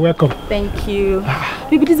alright. You are welcome. Thank you.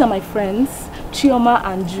 Baby, these are my friends, Chioma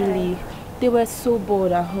and Julie. They were so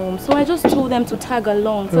bored at home, so I just told them to tag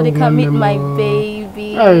along so they can meet my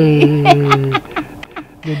baby. Hey.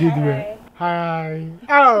 They did well. Hi.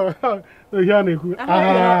 Oh, you're angry.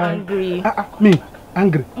 Me?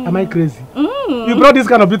 Angry? Am I crazy? You brought this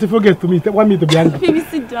kind of beautiful girl to me. Want me to be angry? Baby,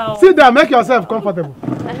 sit down. Sit down. Make yourself comfortable.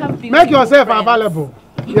 I have Make yourself friends. available.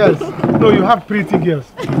 Yes. No, you have pretty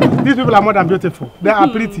girls. These people are more than beautiful. They are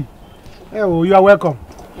pretty. Oh, you are welcome.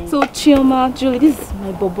 So, Chioma, Julie, this is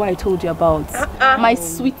my bobo I told you about. My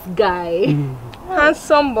sweet guy.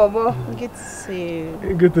 Handsome bobo. Good to see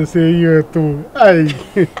you. Good to see you too. Hey.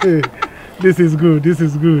 This is good. This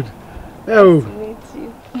is good. Oh. Nice to meet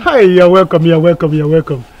you. Hi, you're welcome. You're welcome. You're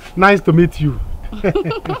welcome. Nice to meet you.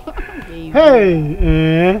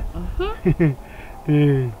 Hey.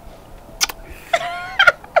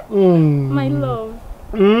 My love.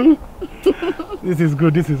 This is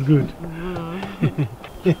good. This is good.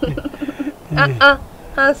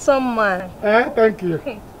 Handsome man. Thank you.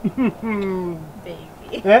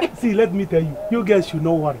 Baby. See, let me tell you. You guys should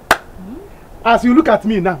not worry. As you look at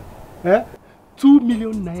me now, 2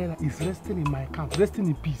 million naira is resting in my account, resting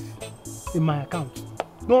in peace in my account.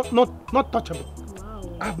 Not touchable.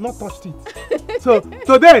 Wow. I have not touched it. So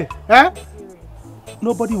today,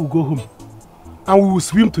 nobody will go home, and we will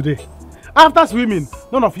swim today. After swimming,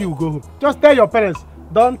 none of you will go home. Just tell your parents,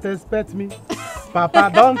 don't expect me.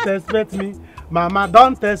 Papa, don't expect me. Mama,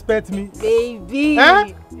 don't expect me. Baby.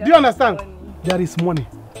 Do you understand? Funny. There is money.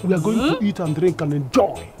 We are going to eat and drink and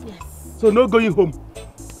enjoy. Yes. So no going home.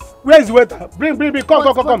 Where is the waiter? Bring.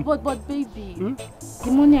 Come. But baby,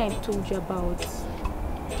 the money I told you about,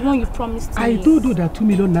 the one you promised me. I told you that 2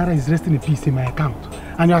 million naira is resting in peace in my account.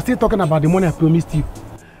 And you are still talking about the money I promised you.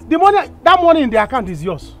 The money, that money in the account is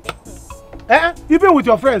yours. Even with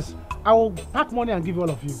your friends, I will pack money and give all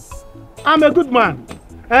of you. I'm a good man.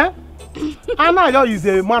 Anayo is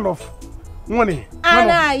a man of money.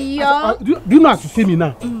 Anayo. Do you know as you see me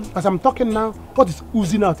now? As I'm talking now, what is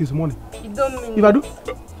oozing out is money. You don't mean if I do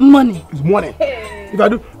money. It's money. Hey. If I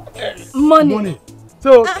do money.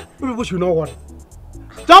 So people should not worry.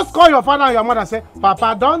 Just call your father and your mother and say,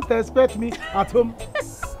 Papa, don't expect me at home.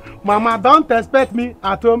 Mama, don't expect me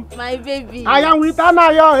at home. My baby. I am with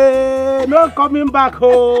Anayo. No coming back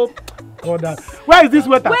home. God, where is this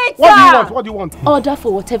waiter? What do you want? Order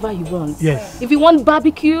for whatever you want. Yes. If you want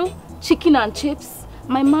barbecue, chicken and chips,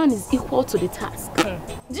 my man is equal to the task.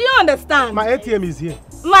 Do you understand? My ATM is here.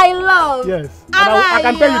 My love. Yes. And I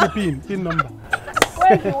can tell you the PIN number.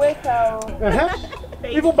 Where's the waiter?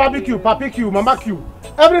 Even barbecue, mama Q,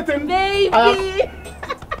 everything. Baby.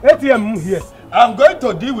 ATM here. I'm going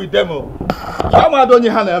to deal with them all. I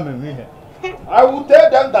will tell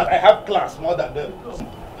them that I have class more than them.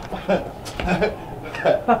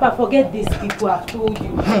 Papa, forget these people I've told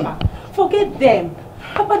you, Papa. Forget them.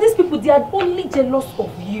 Papa, these people, they are only jealous of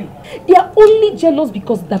you. They are only jealous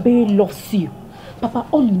because Dabere loves you. Papa,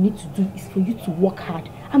 all you need to do is for you to work hard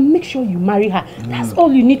and make sure you marry her. That's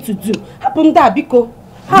all you need to do. Biko.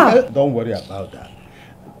 Don't worry about that.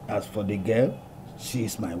 As for the girl, she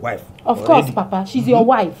is my wife. Of course, Papa. She's your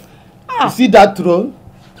wife. You see that throne?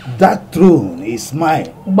 That throne is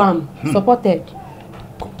mine. Bam. Supported.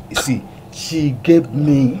 You see, she gave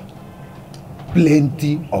me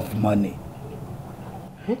plenty of money.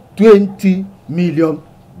 20 million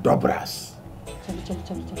dobras.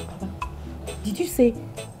 Papa. Did you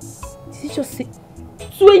just say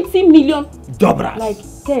 20 million? Dobras. Like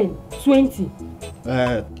 10, 20.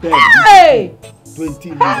 10. Hey! 20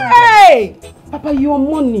 million. Hey! Papa, your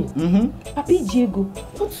money. Papi Diego.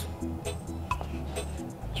 What?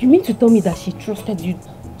 You mean to tell me that she trusted you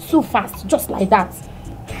so fast, just like that?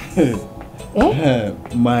 You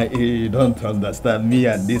don't understand me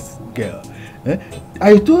and this girl.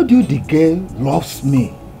 I told you the girl loves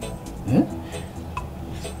me.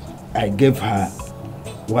 I gave her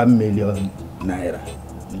 1 million naira.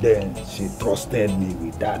 Then she trusted me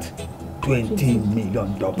with that 20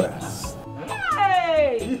 million dollars.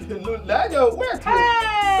 Hey! Wait!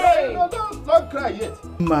 Hey! No, don't cry yet.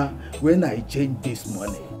 Ma, when I change this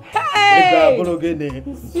money, hey!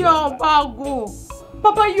 Your bago.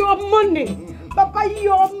 Papa, your money. Papa,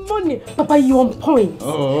 your money. Papa, you on point.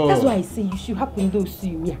 That's why I say you should happen those to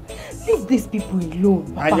you. Leave these people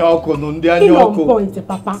alone, Papa. He on point,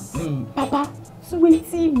 Papa. Papa,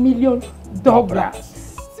 20 million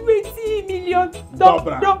dollars. 20 million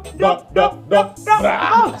dollars.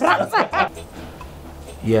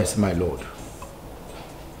 Yes, my lord.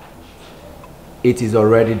 It is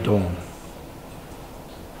already done.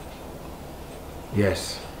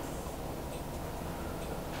 Yes.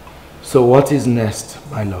 So what is next,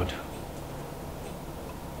 my lord?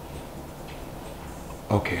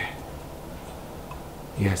 Okay.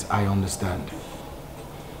 Yes, I understand.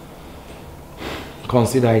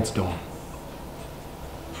 Consider it done.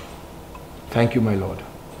 Thank you, my lord.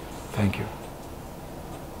 Thank you.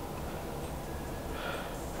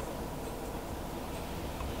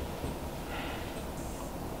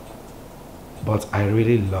 But I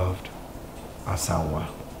really loved Asanwa.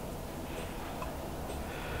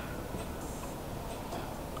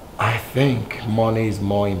 I think money is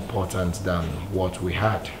more important than what we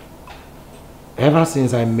had. Ever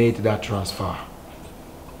since I made that transfer,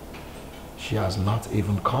 she has not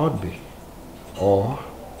even called me or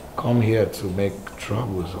come here to make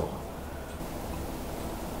troubles or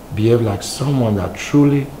behave like someone that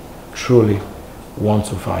truly wants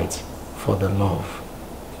to fight for the love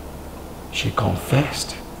she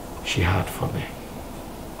confessed she had for me.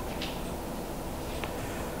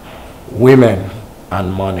 Women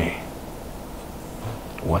and money.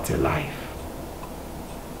 What a life.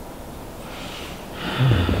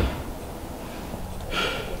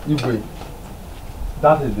 Igwe,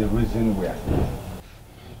 that is the reason we are here.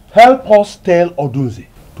 Help us tell Odunze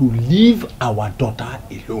to leave our daughter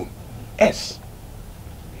alone. Yes.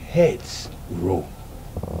 Heads roll.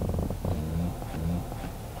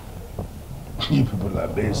 You people are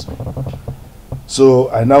base. So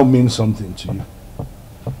I now mean something to you.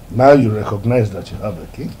 Now you recognize that you have a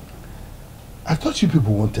king. I thought you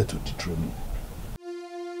people wanted to dethrone me.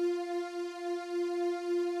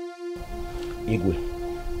 Igwe,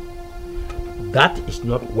 that is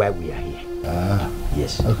not why we are here.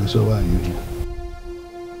 Yes. Okay, so why are you here?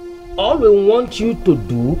 All we want you to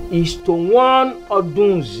do is to warn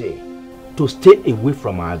Odunze to stay away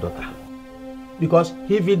from our daughter. Because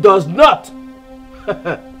if he does not,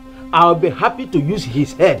 I'll be happy to use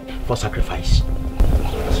his head for sacrifice.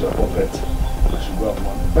 That's your puppet. I should go have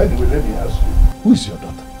money. By the way, let me ask you, who is your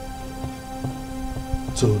daughter?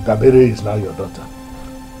 So Dabere is now your daughter.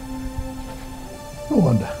 No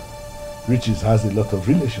wonder. Riches has a lot of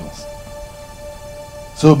relations.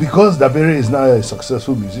 So because Dabere is now a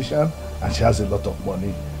successful musician and she has a lot of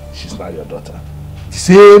money, she's now your daughter. The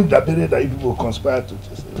same Dabere that you people conspire to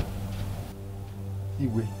just say.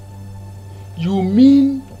 Igwe, you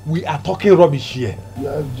mean we are talking rubbish here?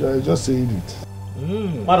 Yeah, I'm just saying it.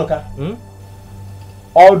 Manuka,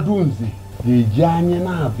 Odunze, the Janya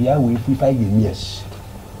na abia we 5 years.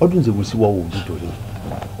 Odunze will see what we'll do to him.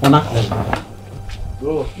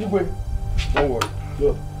 Go, Igwe, don't worry.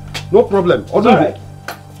 Go. No problem. Odunze.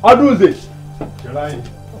 Odunze.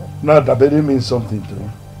 Now Dabere means something to me.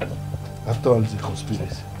 After all, it's a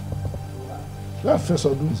conspiracy. You have first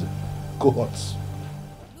Odunze. Cohorts.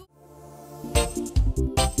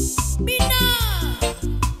 Me now.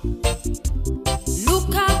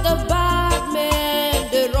 Look at the bad men,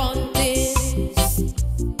 they run things.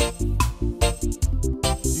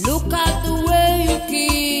 Look at the way you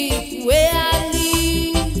keep where I live.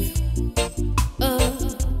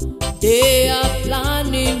 They are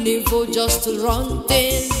planning evil just to run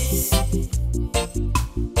things.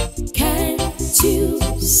 Can't you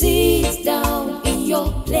sit down in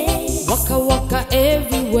your place? Waka waka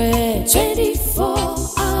everywhere, 24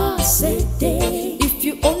 hours a day. If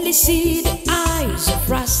you only see the eyes of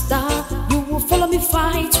Rasta, you will follow me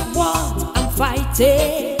fight what I'm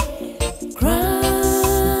fighting. Crime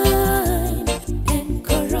and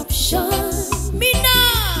corruption. Me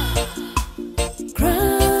now.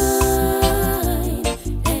 Crime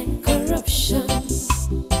and corruption.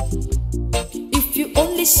 If you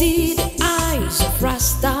only see the eyes of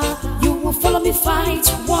Rasta, you will follow me fight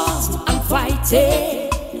what I'm fighting.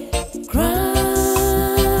 Crime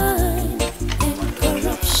and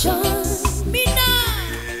corruption. Me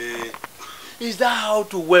now. Is that how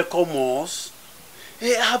to welcome us?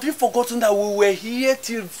 Hey, have you forgotten that we were here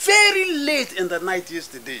till very late in the night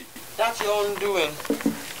yesterday? That's your own doing.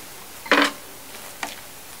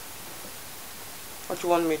 What you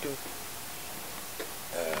want me to do?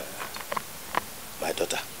 My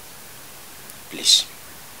daughter, please.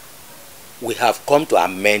 We have come to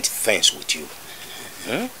amend things with you.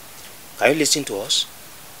 Can you listen to us?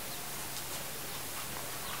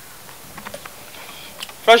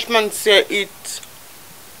 Freshman say eat,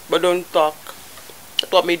 but don't talk.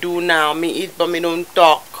 That's what me do now. Me eat, but me don't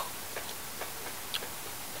talk.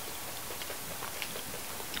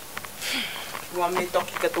 You want me to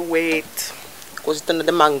talk, you got to wait. Because it's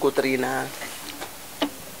another mango tree now.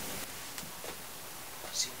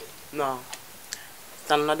 No. It's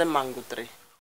another mango tree.